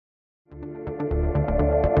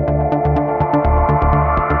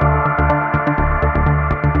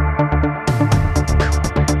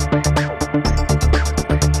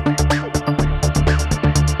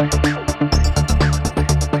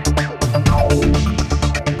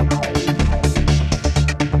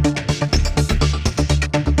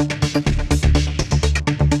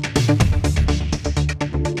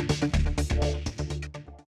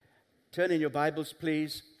Turn in your Bibles,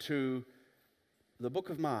 please, to the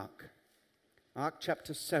book of Mark, Mark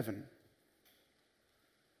chapter 7.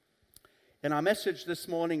 In our message this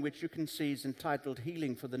morning, which you can see is entitled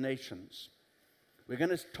Healing for the Nations, we're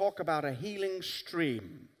going to talk about a healing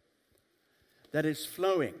stream that is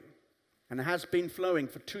flowing and has been flowing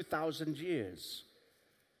for 2,000 years,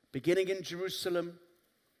 beginning in Jerusalem,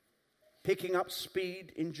 picking up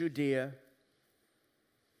speed in Judea,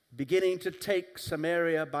 beginning to take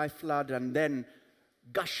Samaria by flood, and then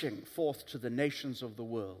gushing forth to the nations of the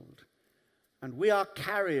world. And we are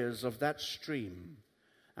carriers of that stream.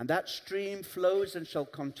 And that stream flows and shall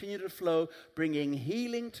continue to flow, bringing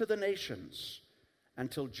healing to the nations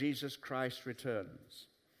until Jesus Christ returns.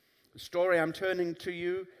 The story I'm turning to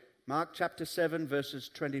you, Mark chapter 7,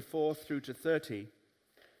 verses 24 through to 30,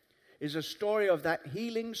 is a story of that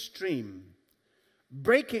healing stream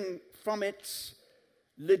breaking from its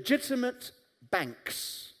legitimate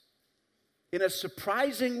banks in a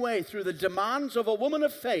surprising way through the demands of a woman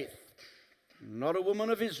of faith, not a woman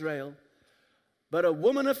of Israel, but a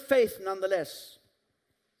woman of faith nonetheless,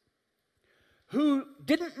 who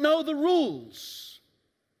didn't know the rules,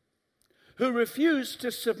 who refused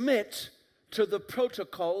to submit to the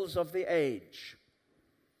protocols of the age.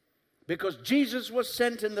 Because Jesus was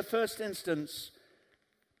sent in the first instance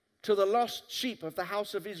to the lost sheep of the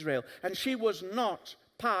house of Israel, and she was not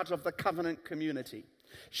part of the covenant community.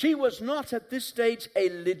 She was not at this stage a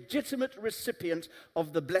legitimate recipient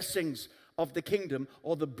of the blessings of the kingdom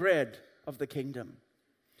or the bread of the kingdom.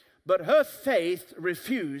 But her faith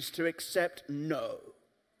refused to accept no.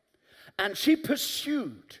 And she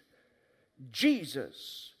pursued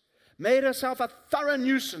Jesus, made herself a thorough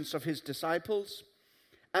nuisance of his disciples,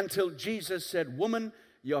 until Jesus said, "Woman,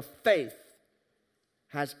 your faith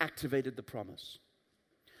has activated the promise."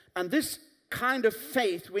 And this kind of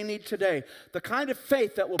faith we need today, the kind of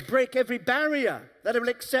faith that will break every barrier, that will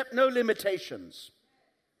accept no limitations.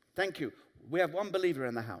 Thank you. We have one believer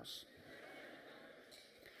in the house.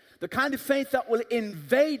 The kind of faith that will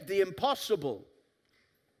invade the impossible,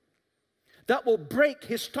 that will break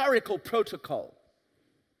historical protocol,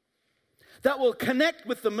 that will connect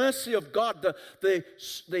with the mercy of God,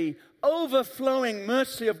 the overflowing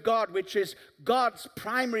mercy of God, which is God's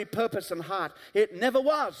primary purpose and heart. It never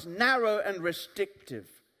was narrow and restrictive.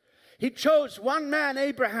 He chose one man,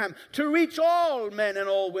 Abraham, to reach all men and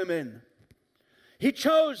all women. He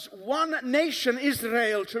chose one nation,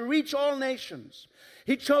 Israel, to reach all nations.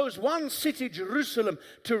 He chose one city, Jerusalem,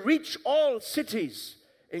 to reach all cities,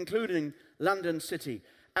 including London City.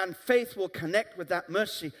 And faith will connect with that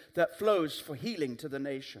mercy that flows for healing to the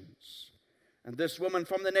nations. And this woman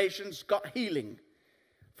from the nations got healing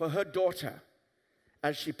for her daughter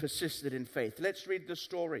as she persisted in faith. Let's read the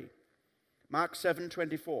story. Mark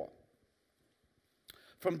 7:24.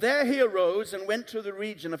 From there he arose and went to the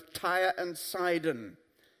region of Tyre and Sidon.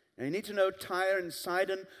 Now you need to know Tyre and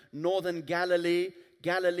Sidon, northern Galilee.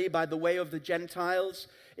 Galilee by the way of the Gentiles.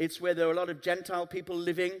 It's where there are a lot of Gentile people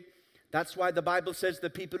living. That's why the Bible says the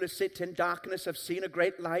people who sit in darkness have seen a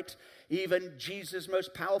great light. Even Jesus'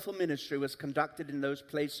 most powerful ministry was conducted in those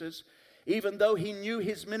places. Even though he knew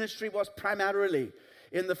his ministry was primarily,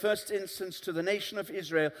 in the first instance, to the nation of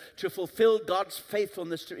Israel, to fulfill God's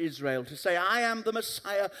faithfulness to Israel, to say, I am the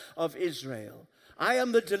Messiah of Israel. I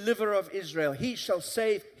am the deliverer of Israel. He shall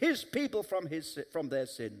save his people from their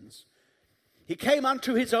sins. He came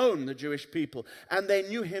unto his own, the Jewish people, and they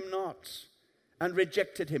knew him not, and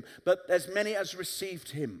rejected him. But as many as received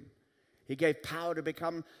him, he gave power to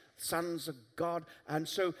become sons of God. And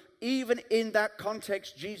so even in that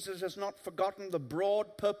context, Jesus has not forgotten the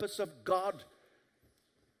broad purpose of God.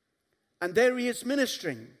 And there he is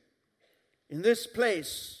ministering in this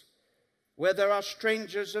place where there are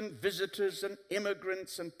strangers and visitors and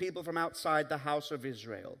immigrants and people from outside the house of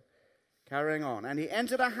Israel. Carrying on. And he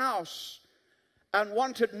entered a house and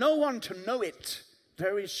wanted no one to know it.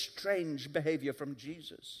 Very strange behavior from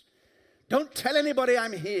Jesus. Don't tell anybody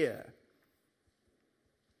I'm here.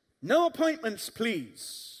 No appointments,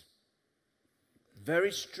 please.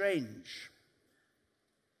 Very strange.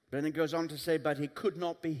 Then it goes on to say, but he could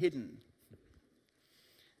not be hidden.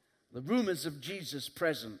 The rumors of Jesus'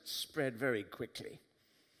 presence spread very quickly.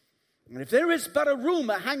 And if there is but a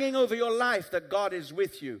rumor hanging over your life that God is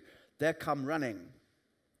with you, there come running.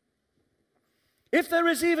 If there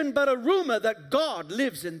is even but a rumor that God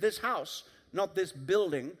lives in this house, not this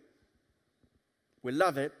building, we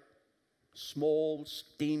love it. Small,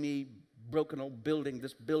 steamy, broken old building,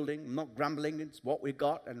 this building. I'm not grumbling, it's what we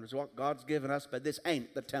got and it's what God's given us, but this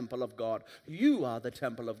ain't the temple of God. You are the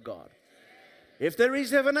temple of God. If there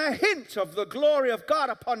is even a hint of the glory of God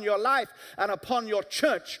upon your life and upon your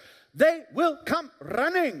church, They will come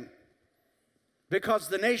running because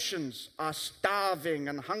the nations are starving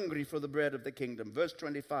and hungry for the bread of the kingdom. Verse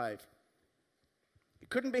 25. It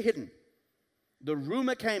couldn't be hidden. The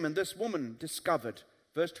rumor came, and this woman discovered,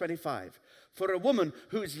 verse 25, for a woman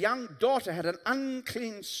whose young daughter had an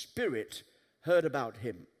unclean spirit heard about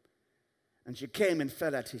him. And she came and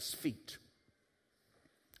fell at his feet.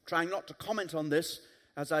 Trying not to comment on this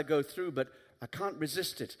as I go through, but I can't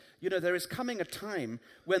resist it. You know, there is coming a time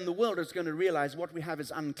when the world is going to realize what we have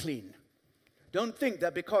is unclean. Don't think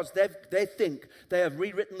that because they think they have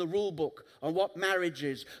rewritten the rule book on what marriage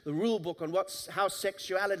is, the rule book on how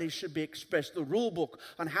sexuality should be expressed, the rule book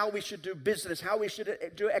on how we should do business, how we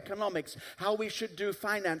should do economics, how we should do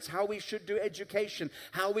finance, how we should do education,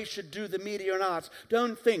 how we should do the media and arts.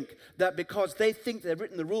 Don't think that because they think they've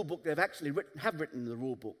written the rule book, they've actually written the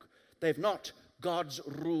rule book. They've not. God's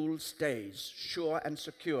rule stays sure and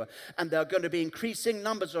secure. And there are going to be increasing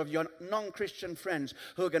numbers of your non-Christian friends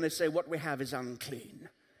who are going to say what we have is unclean.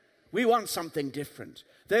 We want something different.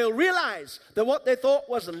 They'll realize that what they thought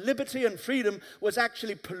was liberty and freedom was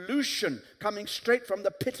actually pollution coming straight from the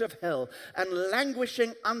pit of hell and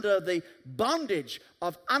languishing under the bondage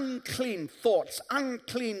of unclean thoughts,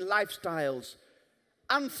 unclean lifestyles,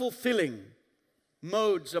 unfulfilling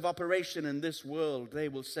modes of operation in this world. They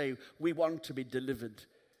will say, we want to be delivered.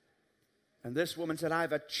 And this woman said, I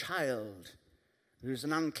have a child who has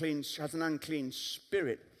an unclean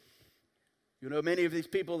spirit. You know, many of these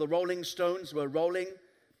people, the Rolling Stones, were rolling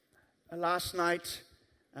last night.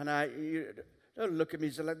 And don't look at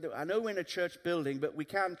me. I know we're in a church building, but we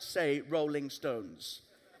can't say Rolling Stones.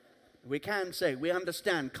 We can say, we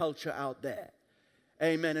understand culture out there.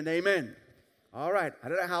 Amen and amen. All right, I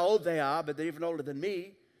don't know how old they are, but they're even older than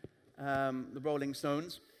me, the Rolling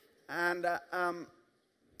Stones. And,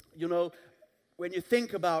 you know, when you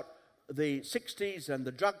think about the 60s and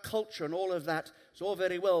the drug culture and all of that, it's all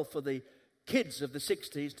very well for the kids of the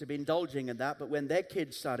 60s to be indulging in that, but when their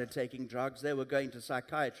kids started taking drugs, they were going to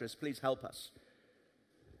psychiatrists, please help us.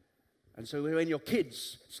 And so when your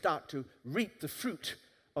kids start to reap the fruit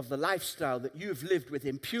of the lifestyle that you've lived with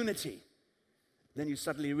impunity, then you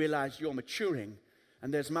suddenly realize you're maturing,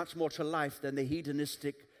 and there's much more to life than the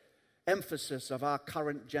hedonistic emphasis of our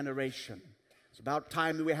current generation. It's about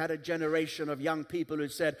time that we had a generation of young people who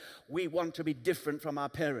said, we want to be different from our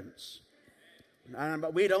parents.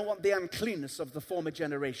 But we don't want the uncleanness of the former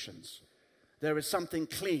generations. There is something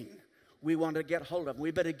clean we want to get hold of.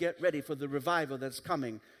 We better get ready for the revival that's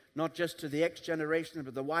coming, not just to the X generation,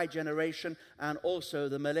 but the Y generation, and also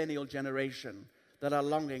the millennial generation, that are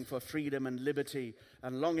longing for freedom and liberty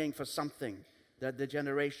and longing for something that the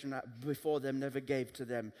generation before them never gave to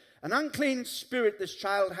them. An unclean spirit this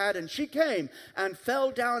child had, and she came and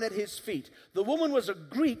fell down at his feet. The woman was a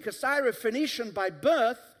Greek, a Syrophoenician by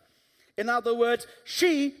birth. In other words,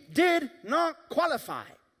 she did not qualify.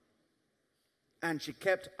 And she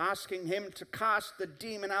kept asking him to cast the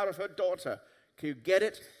demon out of her daughter. Can you get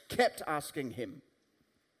it? Kept asking him.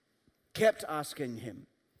 Kept asking him.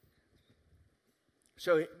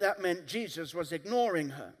 So that meant Jesus was ignoring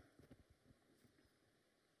her.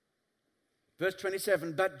 Verse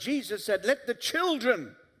 27, but Jesus said, let the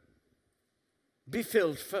children be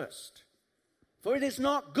filled first. For it is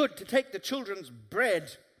not good to take the children's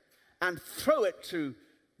bread and throw it to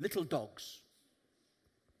little dogs.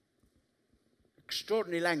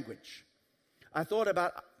 Extraordinary language. I thought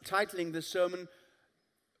about titling this sermon,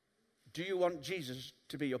 Do You Want Jesus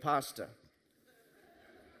to Be Your Pastor?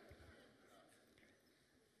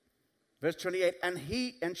 Verse 28,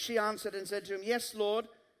 and she answered and said to him, yes, Lord,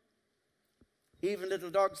 even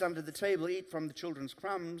little dogs under the table eat from the children's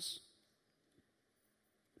crumbs.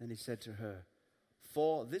 Then he said to her,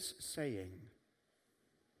 for this saying,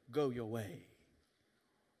 go your way.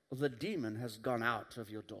 The demon has gone out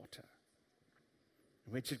of your daughter.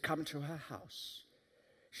 When she had come to her house,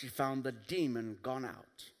 she found the demon gone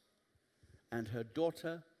out and her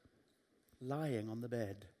daughter lying on the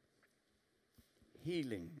bed,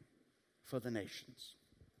 healing for the nations.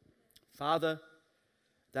 Father,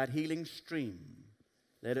 that healing stream,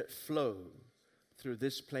 let it flow through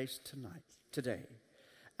this place today,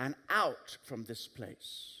 and out from this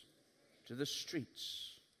place to the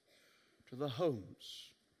streets, to the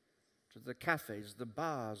homes, to the cafes, the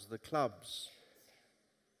bars, the clubs,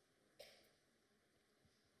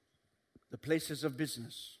 the places of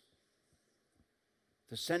business,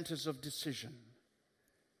 the centers of decision.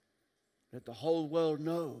 Let the whole world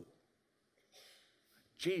know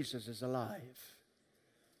Jesus is alive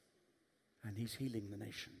and he's healing the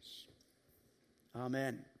nations.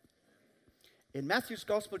 Amen. In Matthew's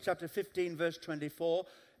Gospel, chapter 15, verse 24,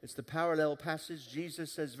 It's the parallel passage.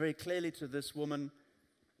 Jesus says very clearly to this woman,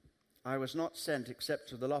 I was not sent except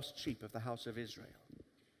to the lost sheep of the house of Israel.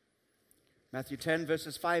 Matthew 10,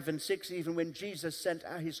 verses 5 and 6, even when Jesus sent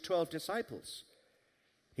out his 12 disciples,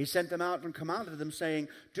 he sent them out and commanded them, saying,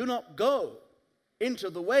 do not go into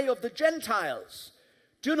the way of the Gentiles.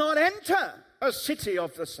 Do not enter a city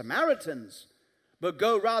of the Samaritans, but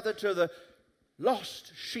go rather to the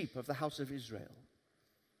lost sheep of the house of Israel.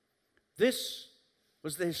 This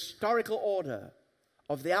was the historical order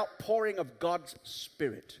of the outpouring of God's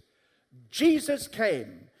Spirit. Jesus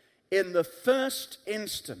came in the first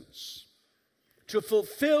instance to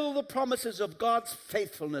fulfill the promises of God's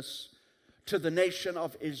faithfulness to the nation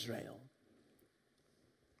of Israel,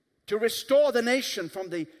 to restore the nation from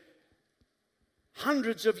the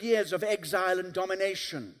hundreds of years of exile and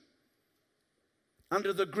domination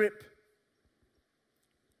under the grip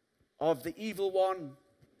of the evil one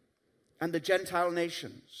and the Gentile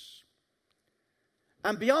nations.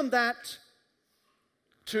 And beyond that,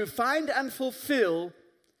 to find and fulfill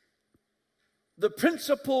the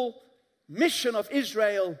principal mission of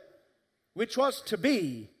Israel, which was to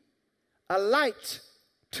be a light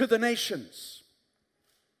to the nations.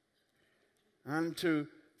 And to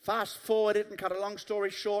fast forward it and cut a long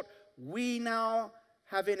story short, we now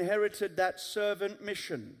have inherited that servant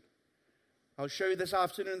mission. I'll show you this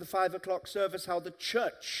afternoon in the 5 o'clock service how the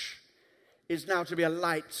church is now to be a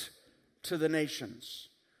light to the nations.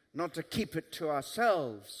 Not to keep it to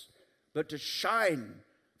ourselves, but to shine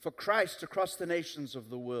for Christ across the nations of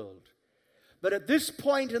the world. But at this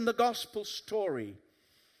point in the gospel story,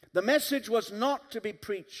 the message was not to be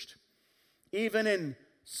preached, even in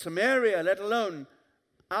Samaria, let alone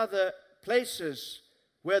other places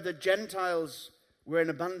where the Gentiles were in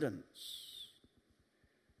abundance.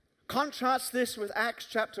 Contrast this with Acts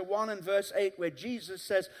chapter 1 and verse 8, where Jesus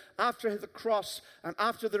says, after the cross and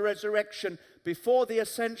after the resurrection, before the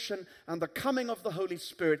ascension and the coming of the Holy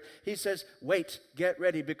Spirit, he says, wait, get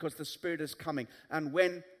ready, because the Spirit is coming. And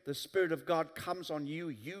when the Spirit of God comes on you,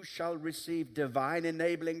 you shall receive divine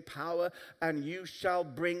enabling power, and you shall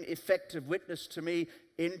bring effective witness to me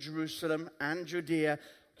in Jerusalem and Judea,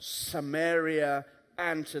 Samaria,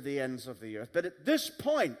 and to the ends of the earth. But at this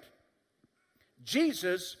point,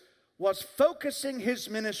 Jesus was focusing his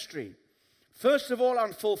ministry, first of all,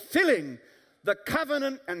 on fulfilling the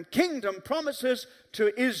covenant and kingdom promises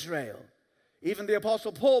to Israel. Even the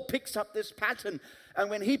Apostle Paul picks up this pattern, and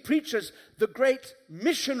when he preaches, the great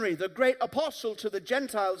missionary, the great apostle to the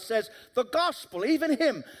Gentiles says, the gospel, even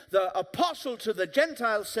him, the apostle to the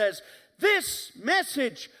Gentiles says, this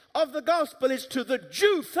message of the gospel is to the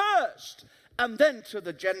Jew first, and then to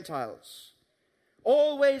the Gentiles.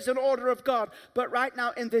 Always an order of God. But right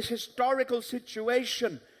now in this historical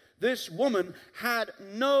situation, this woman had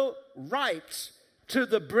no right to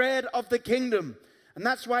the bread of the kingdom. And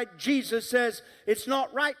that's why Jesus says it's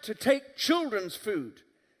not right to take children's food.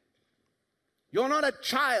 You're not a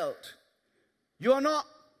child. You're not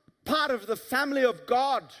part of the family of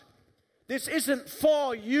God. This isn't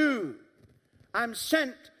for you. I'm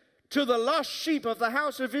sent to the lost sheep of the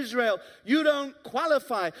house of Israel. You don't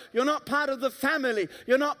qualify. You're not part of the family.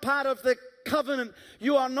 You're not part of the covenant.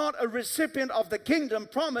 You are not a recipient of the kingdom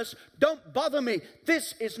promise. Don't bother me.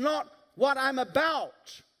 This is not what I'm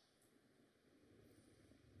about.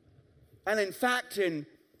 And in fact, in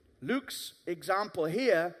Luke's example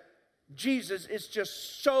here, Jesus is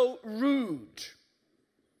just so rude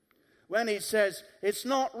when he says it's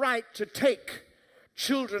not right to take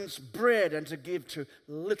children's bread and to give to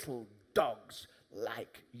little dogs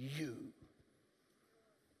like you.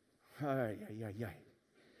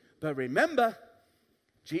 But remember,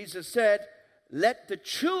 Jesus said, let the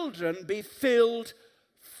children be filled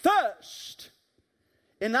first.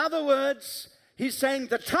 In other words, he's saying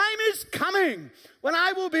the time is coming when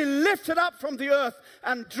I will be lifted up from the earth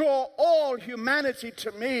and draw all humanity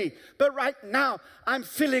to me. But right now, I'm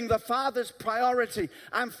filling the Father's priority.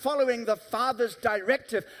 I'm following the Father's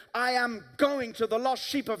directive. I am going to the lost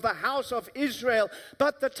sheep of the house of Israel.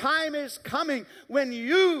 But the time is coming when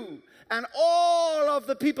you and all of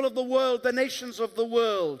the people of the world, the nations of the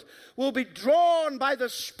world, will be drawn by the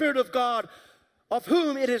Spirit of God, of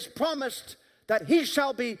whom it is promised that he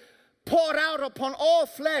shall be poured out upon all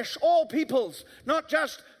flesh, all peoples, not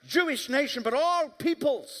just Jewish nation, but all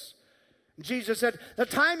peoples. Jesus said, the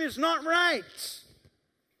time is not right.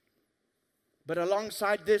 But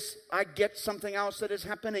alongside this, I get something else that is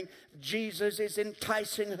happening. Jesus is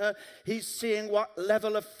enticing her. He's seeing what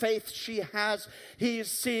level of faith she has. He is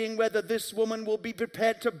seeing whether this woman will be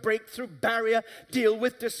prepared to break through barrier, deal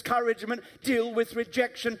with discouragement, deal with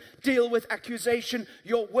rejection, deal with accusation.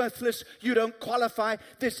 You're worthless. You don't qualify.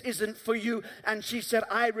 This isn't for you. And she said,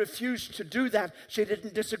 I refuse to do that. She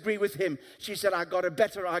didn't disagree with him. She said, I got a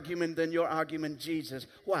better argument than your argument, Jesus.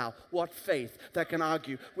 Wow, what faith that can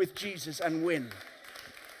argue with Jesus and win.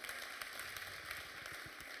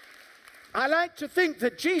 I like to think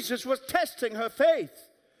that Jesus was testing her faith.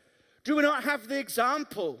 Do we not have the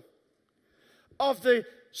example of the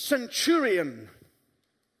centurion,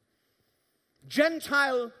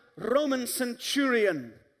 Gentile Roman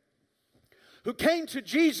centurion, who came to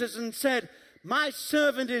Jesus and said, my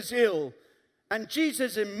servant is ill. And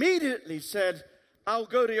Jesus immediately said, I'll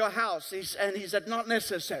go to your house. And he said, not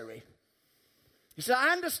necessary. He said,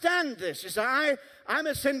 I understand this. He said, I'm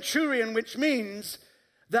a centurion, which means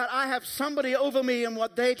that I have somebody over me, and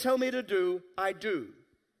what they tell me to do, I do.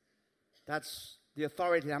 That's the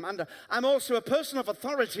authority I'm under. I'm also a person of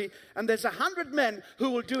authority, and there's 100 men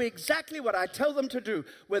who will do exactly what I tell them to do,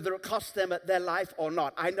 whether it costs them their life or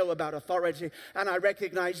not. I know about authority, and I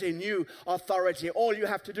recognize in you authority. All you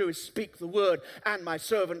have to do is speak the word, and my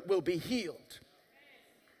servant will be healed.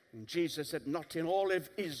 And Jesus said, not in all of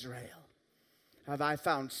Israel have I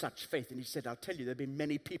found such faith. And he said, I'll tell you, there have been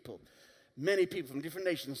many people from different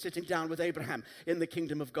nations sitting down with Abraham in the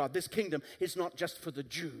kingdom of God. This kingdom is not just for the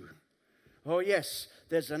Jew. Oh yes,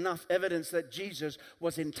 there's enough evidence that Jesus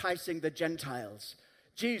was enticing the Gentiles.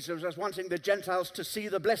 Jesus was wanting the Gentiles to see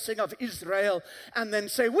the blessing of Israel and then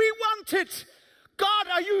say, we want it. God,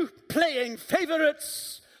 are you playing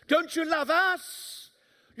favorites? Don't you love us?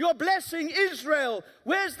 You're blessing Israel.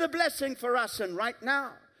 Where's the blessing for us? And right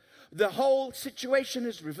now, the whole situation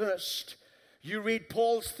is reversed. You read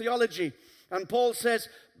Paul's theology, and Paul says,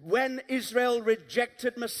 when Israel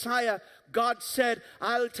rejected Messiah, God said,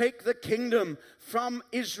 I'll take the kingdom from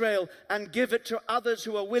Israel and give it to others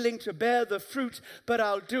who are willing to bear the fruit, but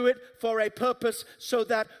I'll do it for a purpose so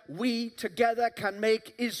that we together can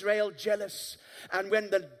make Israel jealous. And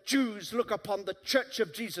when the Jews look upon the church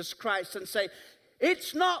of Jesus Christ and say,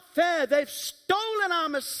 it's not fair, they've stolen our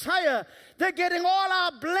Messiah, they're getting all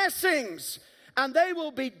our blessings, and they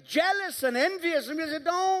will be jealous and envious. And we say,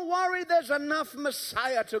 don't worry, there's enough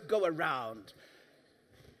Messiah to go around.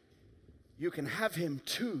 You can have him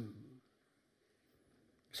too.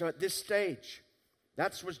 So at this stage,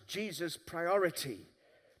 that was Jesus' priority,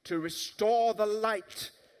 to restore the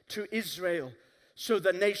light to Israel so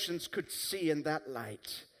the nations could see in that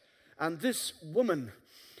light. And this woman,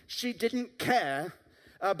 she didn't care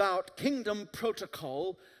about kingdom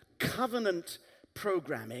protocol, covenant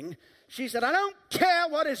programming. She said, I don't care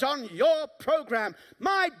what is on your program.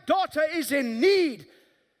 My daughter is in need.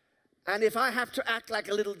 And if I have to act like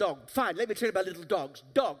a little dog, fine, let me tell you about little dogs.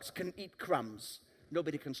 Dogs can eat crumbs.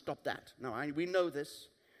 Nobody can stop that. No, we know this.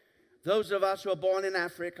 Those of us who are born in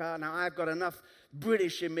Africa, now I've got enough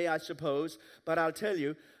British in me, I suppose, but I'll tell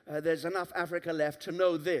you, there's enough Africa left to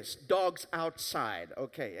know this. Dogs outside.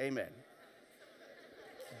 Okay, amen.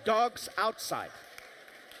 Dogs outside.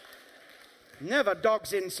 Never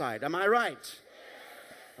dogs inside. Am I right?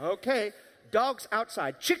 Okay. Dogs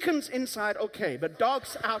outside. Chickens inside, okay, but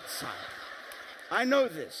dogs outside. I know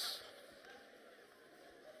this.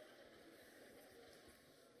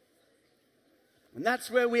 And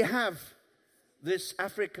that's where we have this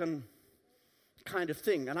African kind of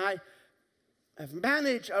thing. And I have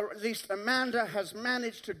managed, or at least Amanda has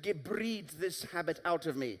managed to breed this habit out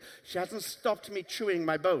of me. She hasn't stopped me chewing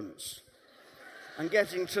my bones and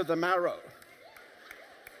getting to the marrow.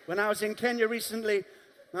 When I was in Kenya recently,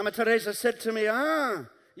 Mama Teresa said to me,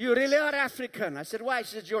 you really are African. I said, why?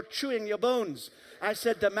 She said, you're chewing your bones. I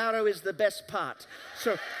said, the marrow is the best part.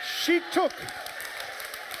 So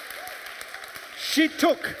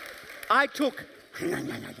I took.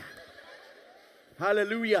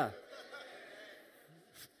 Hallelujah.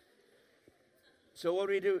 So what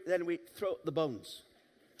do? Then we throw the bones.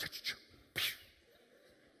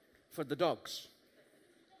 For the dogs.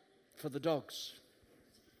 For the dogs.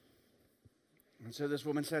 And so this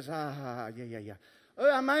woman says, yeah.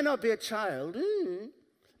 Oh, I might not be a child. Ooh.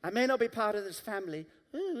 I may not be part of this family.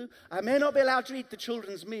 Ooh. I may not be allowed to eat the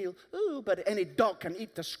children's meal. Ooh, but any dog can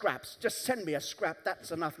eat the scraps. Just send me a scrap.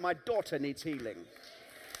 That's enough. My daughter needs healing.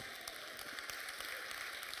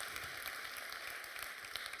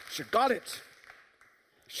 She got it.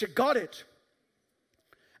 She got it.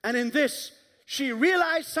 And in this, she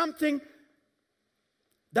realized something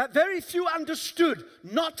that very few understood,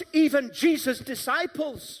 not even Jesus'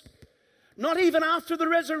 disciples. Not even after the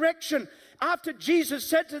resurrection, after Jesus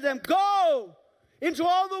said to them, go into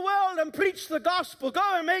all the world and preach the gospel. Go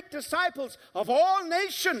and make disciples of all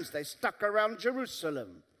nations. They stuck around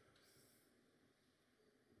Jerusalem.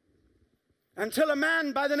 Until a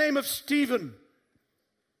man by the name of Stephen,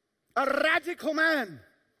 a radical man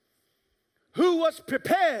who was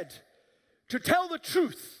prepared to tell the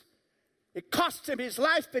truth. It cost him his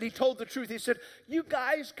life, but he told the truth. He said, you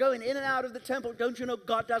guys going in and out of the temple, don't you know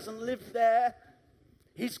God doesn't live there?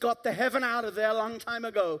 He's got the heaven out of there a long time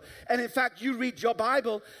ago. And in fact, you read your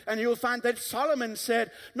Bible and you'll find that Solomon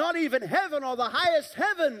said, not even heaven or the highest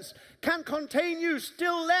heavens can contain you,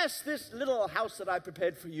 still less this little house that I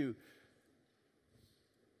prepared for you.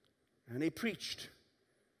 And he preached,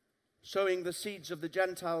 sowing the seeds of the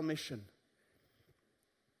Gentile mission.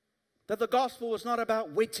 That the gospel was not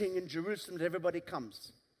about waiting in Jerusalem that everybody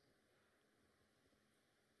comes,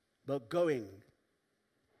 but going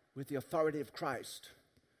with the authority of Christ,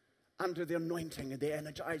 under the anointing and the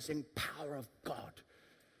energizing power of God,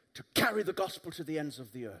 to carry the gospel to the ends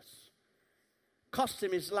of the earth. Cost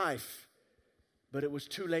him his life, but it was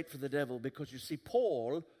too late for the devil, because you see,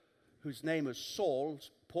 Paul, whose name is Saul,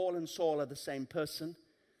 Paul and Saul are the same person.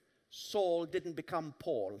 Saul didn't become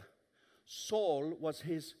Paul. Saul was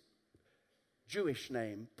his Jewish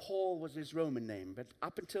name. Paul was his Roman name. But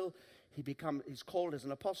up until he's called as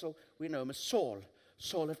an apostle, we know him as Saul,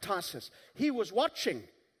 Saul of Tarsus. He was watching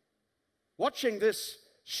this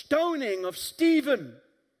stoning of Stephen,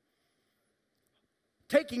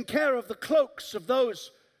 taking care of the cloaks of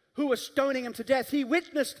those who were stoning him to death.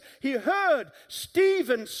 He heard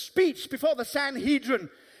Stephen's speech before the Sanhedrin.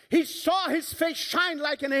 He saw his face shine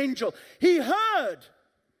like an angel. He heard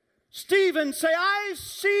Stephen say, I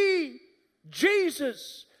see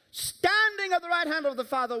Jesus standing at the right hand of the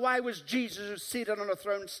Father. Why was Jesus, who's seated on a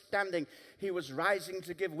throne, standing? He was rising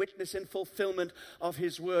to give witness in fulfillment of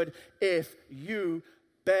his word. If you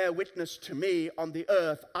bear witness to me on the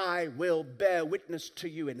earth, I will bear witness to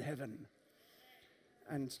you in heaven.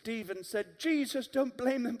 And Stephen said, Jesus, don't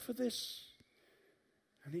blame them for this.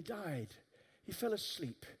 And he died. He fell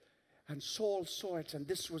asleep. And Saul saw it, and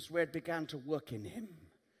this was where it began to work in him.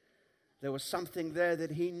 There was something there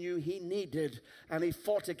that he knew he needed, and he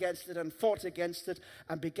fought against it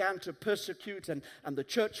and began to persecute, and the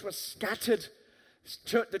church was scattered.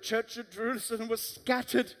 The church of Jerusalem was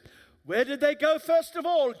scattered. Where did they go first of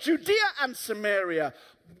all? Judea and Samaria.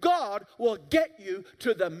 God will get you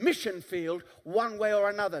to the mission field one way or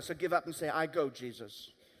another. So give up and say, I go, Jesus.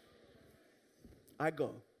 I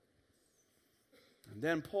go. And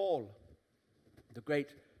then Paul, the great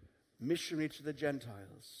missionary to the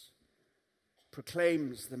Gentiles,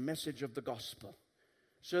 proclaims the message of the gospel,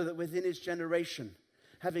 so that within his generation,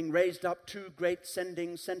 having raised up two great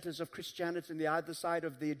sending centers of Christianity on the either side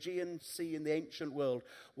of the Aegean Sea in the ancient world,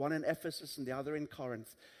 one in Ephesus and the other in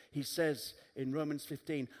Corinth, he says in Romans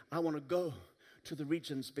 15, I want to go to the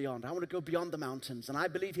regions beyond. I want to go beyond the mountains. And I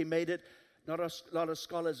believe he made it. Not a lot of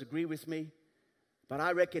scholars agree with me, but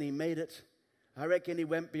I reckon he made it. I reckon he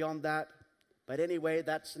went beyond that. But anyway,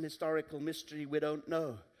 that's an historical mystery we don't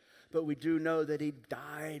know. But we do know that he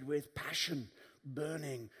died with passion,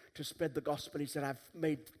 burning to spread the gospel. He said, I've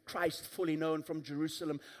made Christ fully known from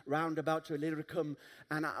Jerusalem round about to Illyricum,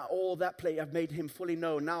 and all that place, I've made him fully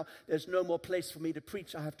known. Now there's no more place for me to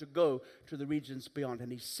preach. I have to go to the regions beyond. And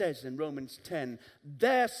he says in Romans 10,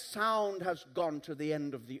 their sound has gone to the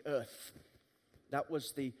end of the earth. That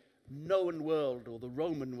was the known world, or the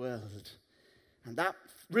Roman world. And that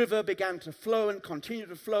river began to flow and continue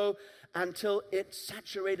to flow until it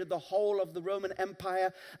saturated the whole of the Roman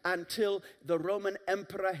Empire, until the Roman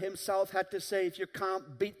emperor himself had to say, if you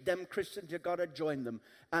can't beat them Christians, you've got to join them.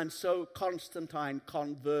 And so Constantine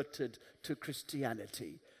converted to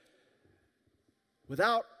Christianity.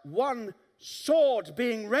 Without one sword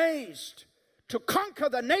being raised to conquer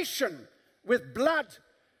the nation with blood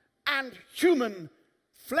and human,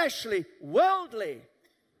 fleshly, worldly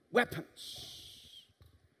weapons,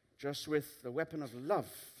 just with the weapon of love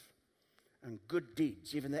and good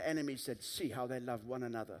deeds. Even the enemy said, see how they love one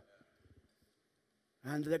another.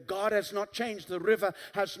 And that God has not changed. The river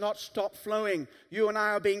has not stopped flowing. You and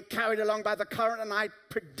I are being carried along by the current, and I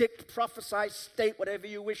predict, prophesy, state, whatever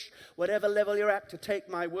you wish, whatever level you're at, to take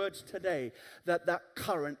my words today, that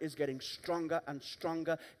current is getting stronger and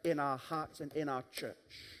stronger in our hearts and in our church.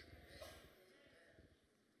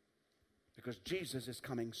 Because Jesus is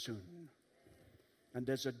coming soon. And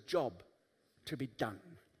there's a job to be done.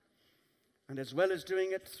 And as well as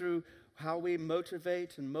doing it through how we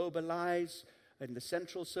motivate and mobilize in the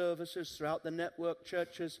central services throughout the network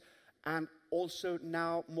churches, and also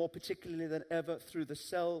now more particularly than ever through the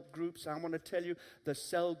cell groups. I want to tell you, the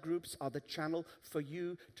cell groups are the channel for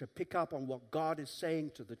you to pick up on what God is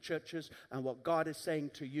saying to the churches and what God is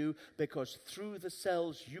saying to you, because through the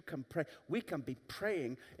cells you can pray. We can be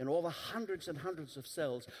praying in all the hundreds and hundreds of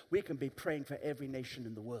cells. We can be praying for every nation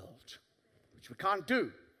in the world, which we can't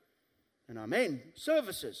do in our main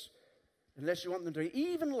services unless you want them to be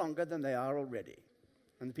even longer than they are already.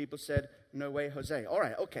 And the people said, no way, Jose. All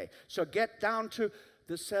right, okay. So get down to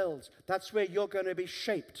the cells. That's where you're going to be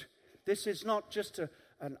shaped. This is not just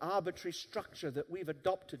an arbitrary structure that we've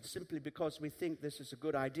adopted simply because we think this is a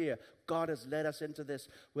good idea. God has led us into this.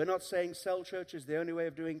 We're not saying cell church is the only way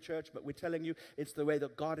of doing church, but we're telling you it's the way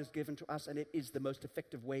that God has given to us, and it is the most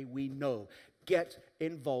effective way we know. Get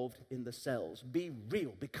involved in the cells. Be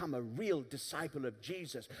real. Become a real disciple of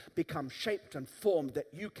Jesus. Become shaped and formed that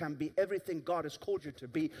you can be everything God has called you to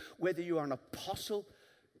be, whether you are an apostle.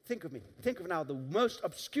 Think of me. Think of now the most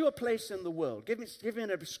obscure place in the world. Give me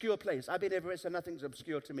an obscure place. I've been everywhere, so nothing's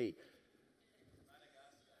obscure to me.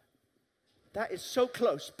 That is so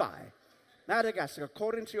close by. Madagascar,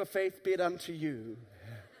 according to your faith, be it unto you.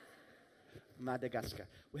 Madagascar.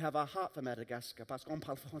 We have our heart for Madagascar, parce qu'on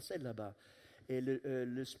parle français là-bas. Et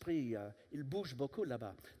l'esprit, il bouge beaucoup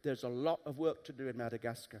là-bas. There's a lot of work to do in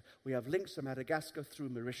Madagascar. We have links to Madagascar through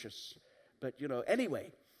Mauritius. But,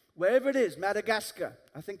 anyway, wherever it is, Madagascar.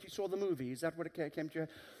 I think you saw the movie. Is that what it came to you?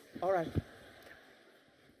 All right.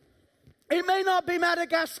 It may not be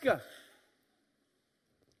Madagascar.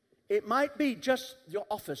 It might be just your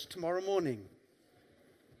office tomorrow morning.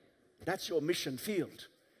 That's your mission field.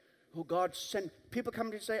 Oh, God sent. People come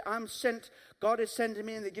to you and say, I'm sent. God is sending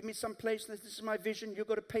me, and they give me some place. This is my vision. You've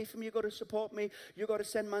got to pay for me. You've got to support me. You've got to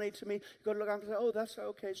send money to me. You've got to look after me. Oh, that's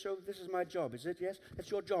okay. So this is my job, is it? Yes? It's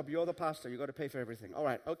your job. You're the pastor. You've got to pay for everything. All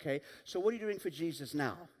right, okay. So what are you doing for Jesus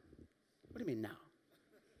now? What do you mean now?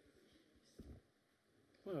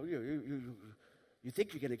 Well, you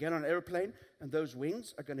think you're going to get on an airplane, and those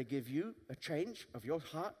wings are going to give you a change of your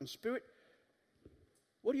heart and spirit?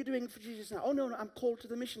 What are you doing for Jesus now? Oh, no, I'm called to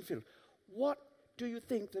the mission field. What do you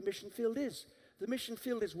think the mission field is? The mission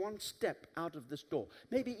field is one step out of this door.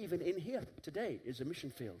 Maybe even in here today is a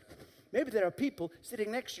mission field. Maybe there are people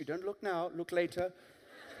sitting next to you. Don't look now, look later.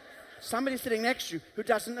 Somebody sitting next to you who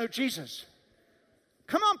doesn't know Jesus.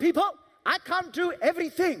 Come on, people. I can't do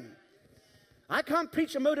everything. I can't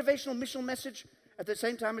preach a motivational missional message at the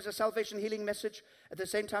same time as a salvation healing message, at the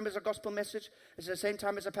same time as a gospel message, at the same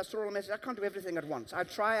time as a pastoral message. I can't do everything at once. I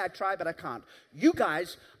try, but I can't. You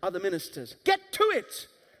guys are the ministers. Get to it.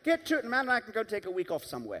 Get to it. Man, I can go take a week off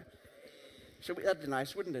somewhere. That'd be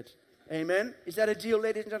nice, wouldn't it? Amen. Is that a deal,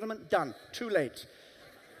 ladies and gentlemen? Done. Too late.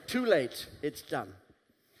 Too late. It's done.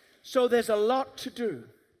 So there's a lot to do.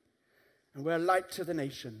 And we're a light to the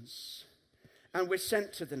nations. And we're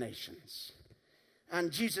sent to the nations. And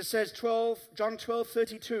Jesus says, John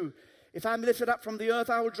 12:32, if I'm lifted up from the earth,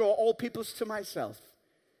 I will draw all peoples to myself.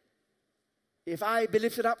 If I be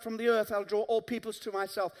lifted up from the earth, I'll draw all peoples to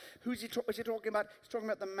myself. What's he talking about? He's talking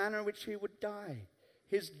about the manner in which he would die.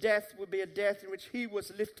 His death would be a death in which he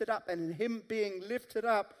was lifted up, and in him being lifted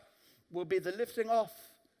up will be the lifting off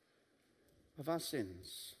of our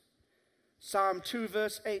sins. Psalm 2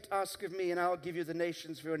 verse 8, ask of me, and I'll give you the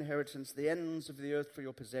nations for your inheritance, the ends of the earth for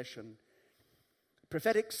your possession.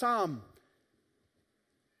 Prophetic psalm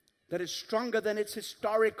that is stronger than its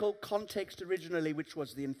historical context originally, which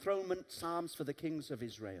was the enthronement psalms for the kings of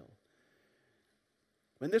Israel.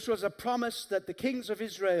 When this was a promise that the kings of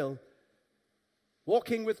Israel,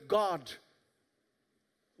 walking with God,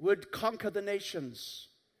 would conquer the nations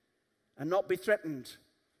and not be threatened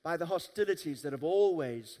by the hostilities that have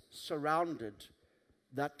always surrounded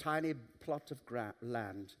that tiny plot of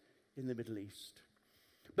land in the Middle East.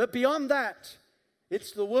 But beyond that,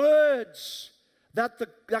 it's the words that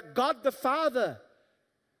God the Father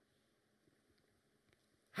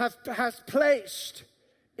has placed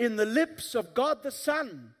in the lips of God the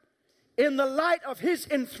Son, in the light of his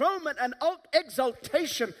enthronement and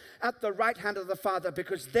exaltation at the right hand of the Father,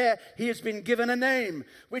 because there he has been given a name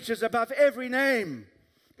which is above every name.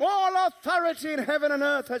 All authority in heaven and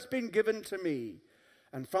earth has been given to me.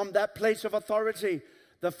 And from that place of authority,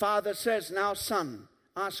 the Father says, now, Son,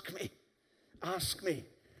 ask me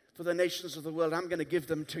for the nations of the world. I'm going to give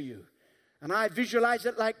them to you. And I visualize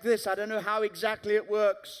it like this. I don't know how exactly it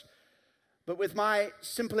works, but with my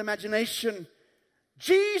simple imagination,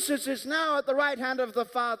 Jesus is now at the right hand of the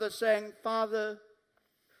Father saying, Father,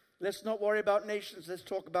 let's not worry about nations. Let's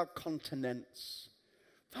talk about continents.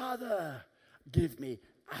 Father, give me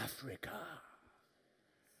Africa.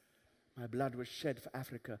 My blood was shed for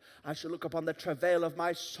Africa. I shall look upon the travail of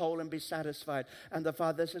my soul and be satisfied. And the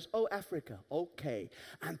Father says, oh, Africa, okay.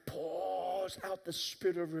 And pours out the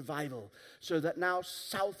spirit of revival, so that now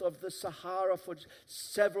south of the Sahara for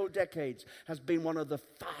several decades has been one of the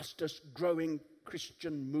fastest growing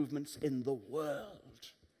Christian movements in the world.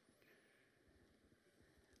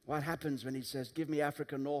 What happens when he says, give me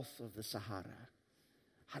Africa north of the Sahara?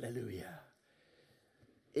 Hallelujah.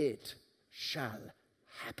 It shall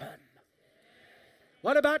happen.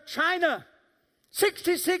 What about China?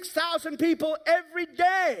 66,000 people every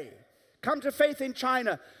day come to faith in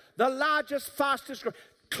China. The largest, fastest growth.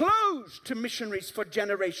 Closed to missionaries for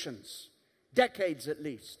generations. Decades at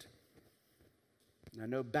least. There are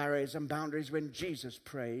no barriers and boundaries when Jesus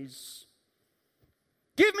prays.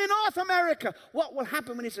 Give me North America. What will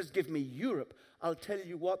happen when he says, give me Europe? I'll tell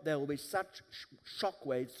you what, there will be such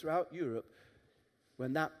shockwaves throughout Europe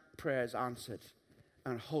when that prayer is answered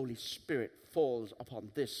and Holy Spirit falls upon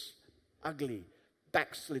this ugly,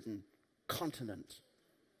 backslidden continent,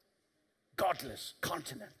 godless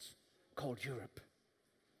continent called Europe.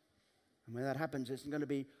 And when that happens, it's going to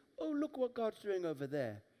be, oh, look what God's doing over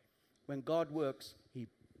there. When God works, the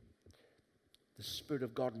Spirit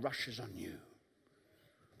of God rushes on you,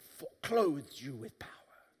 clothes you with power.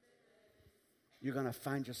 You're going to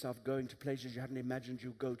find yourself going to places you hadn't imagined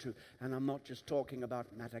you'd go to. And I'm not just talking about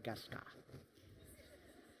Madagascar.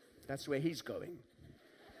 That's where he's going.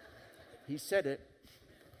 He said it.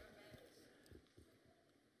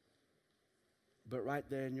 But right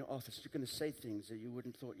there in your office, you're going to say things that you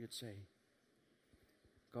wouldn't thought you'd say.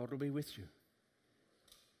 God will be with you.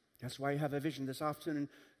 That's why you have a vision this afternoon,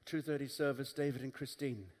 2:30 service, David and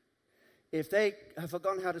Christine. If they have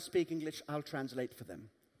forgotten how to speak English, I'll translate for them.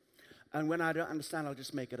 And when I don't understand, I'll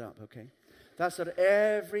just make it up, okay? That's what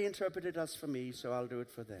every interpreter does for me, so I'll do it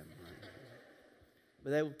for them. Right? But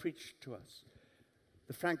they will preach to us.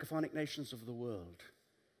 The Francophonic nations of the world.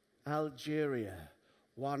 Algeria,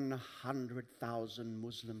 100,000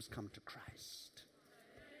 Muslims come to Christ.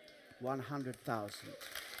 100,000.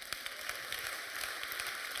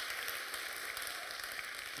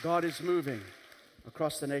 God is moving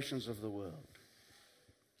across the nations of the world.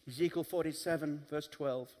 Ezekiel 47, verse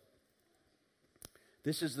 12.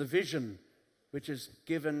 This is the vision which has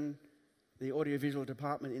given the audiovisual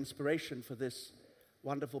department inspiration for this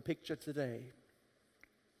wonderful picture today.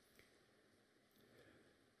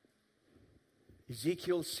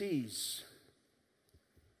 Ezekiel sees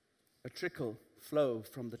a trickle flow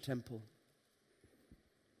from the temple,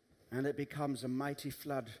 and it becomes a mighty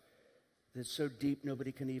flood that's so deep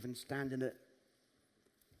nobody can even stand in it.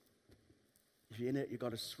 If you're in it, you've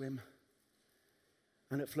got to swim.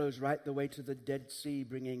 And it flows right the way to the Dead Sea,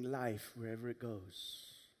 bringing life wherever it goes.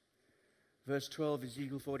 Verse 12,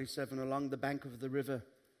 Ezekiel 47, along the bank of the river,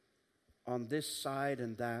 on this side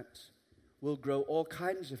and that, will grow all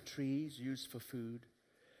kinds of trees used for food.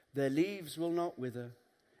 Their leaves will not wither,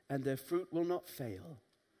 and their fruit will not fail,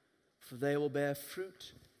 for they will bear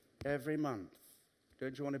fruit every month.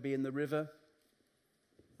 Don't you want to be in the river?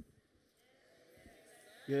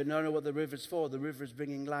 You don't know what the river's for. The river is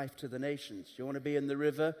bringing life to the nations. You want to be in the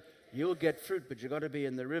river? You'll get fruit, but you've got to be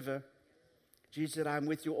in the river. Jesus said, I'm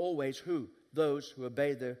with you always. Who? Those who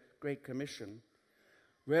obey the Great Commission.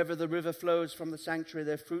 Wherever the river flows from the sanctuary,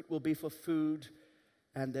 their fruit will be for food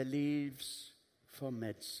and their leaves for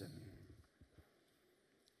medicine.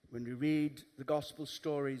 When we read the gospel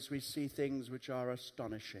stories, we see things which are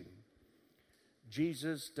astonishing.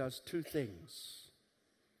 Jesus does two things.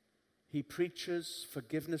 He preaches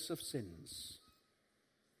forgiveness of sins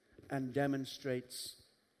and demonstrates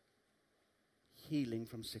healing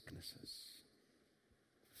from sicknesses.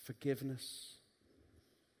 Forgiveness,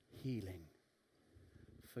 healing.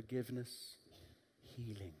 Forgiveness,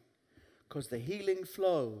 healing. Because the healing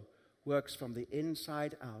flow works from the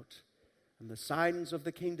inside out, and the signs of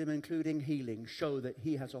the kingdom, including healing, show that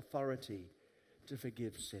he has authority to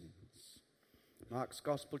forgive sins. Mark's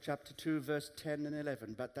Gospel, chapter 2, verse 10 and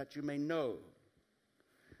 11. But that you may know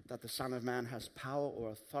that the Son of Man has power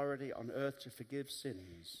or authority on earth to forgive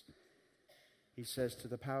sins, he says to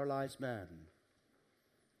the paralyzed man,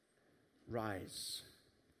 rise,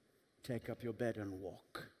 take up your bed and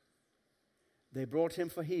walk. They brought him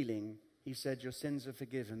for healing. He said, your sins are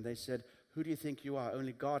forgiven. They said, who do you think you are?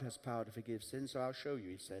 Only God has power to forgive sins, so I'll show you,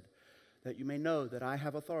 he said, that you may know that I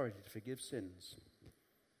have authority to forgive sins.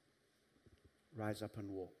 Rise up and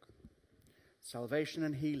walk. Salvation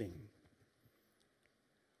and healing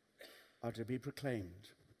are to be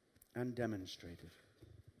proclaimed and demonstrated,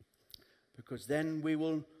 because then we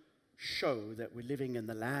will show that we're living in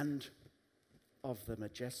the land of the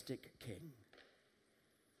majestic King.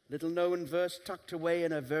 Little known verse tucked away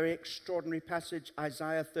in a very extraordinary passage,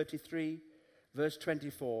 Isaiah 33, verse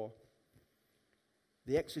 24.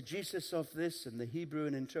 The exegesis of this and the Hebrew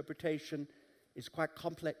and interpretation is quite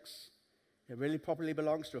complex. It really probably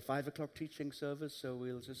belongs to a 5 o'clock teaching service, so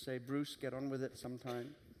we'll just say, Bruce, get on with it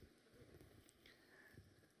sometime.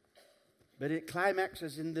 But it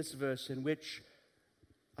climaxes in this verse in which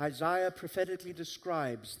Isaiah prophetically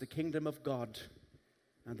describes the kingdom of God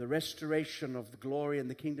and the restoration of the glory and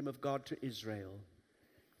the kingdom of God to Israel.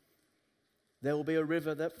 There will be a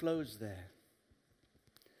river that flows there.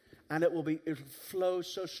 And it will flow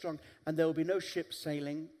so strong. And there will be no ships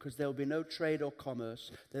sailing because there will be no trade or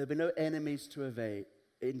commerce. There will be no enemies to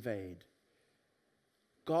invade.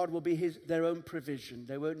 God will be their own provision.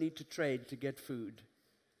 They won't need to trade to get food.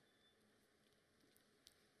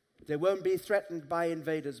 They won't be threatened by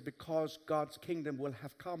invaders because God's kingdom will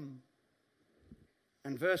have come.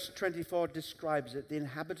 And verse 24 describes it. The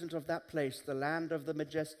inhabitant of that place, the land of the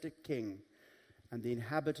majestic king. And the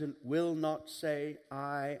inhabitant will not say,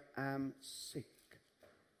 I am sick.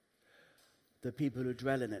 The people who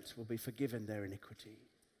dwell in it will be forgiven their iniquity.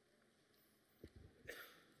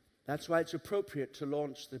 That's why it's appropriate to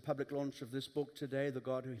launch the public launch of this book today, The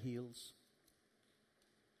God Who Heals.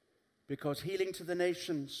 Because healing to the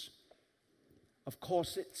nations, of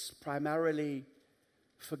course, it's primarily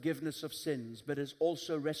forgiveness of sins, but it's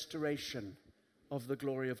also restoration of the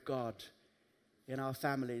glory of God in our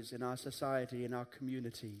families, in our society, in our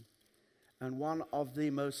community. And one of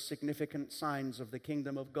the most significant signs of the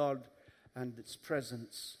kingdom of God and its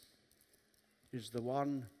presence is the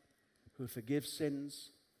one who forgives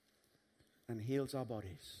sins and heals our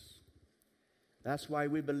bodies. That's why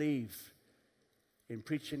we believe in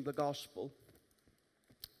preaching the gospel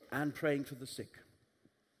and praying for the sick.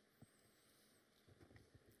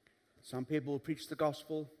 Some people will preach the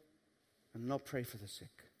gospel and not pray for the sick.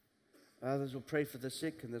 Others will pray for the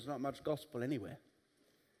sick, and there's not much gospel anywhere.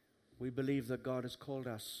 We believe that God has called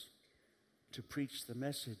us to preach the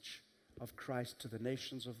message of Christ to the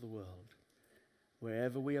nations of the world.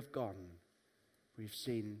 Wherever we have gone, we've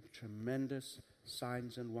seen tremendous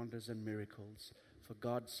signs and wonders and miracles for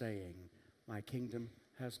God saying, my kingdom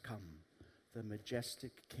has come. The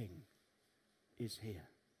majestic King is here.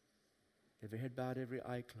 Every head bowed, every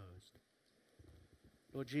eye closed.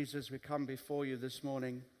 Lord Jesus, we come before you this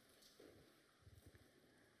morning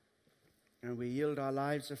and we yield our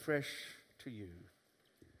lives afresh to you.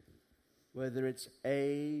 Whether it's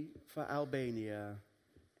A for Albania,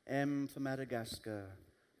 M for Madagascar,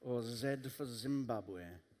 or Z for Zimbabwe,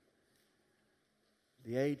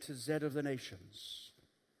 the A to Z of the nations,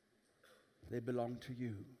 they belong to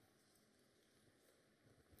you.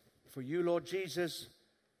 For you, Lord Jesus,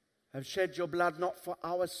 have shed your blood not for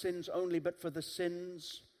our sins only, but for the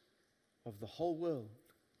sins of the whole world.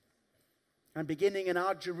 And beginning in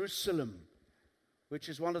our Jerusalem, which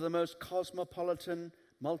is one of the most cosmopolitan,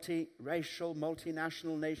 multiracial,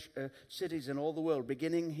 multinational cities in all the world,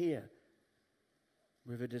 beginning here,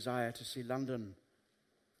 we have a desire to see London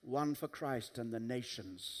won for Christ and the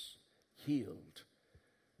nations healed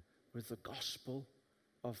with the gospel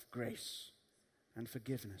of grace and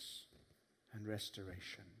forgiveness and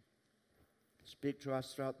restoration. Speak to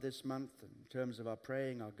us throughout this month in terms of our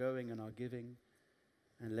praying, our going, and our giving,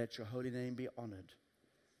 and let your holy name be honored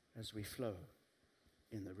as we flow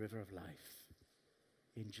in the river of life.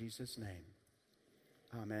 In Jesus' name,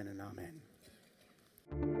 amen and amen.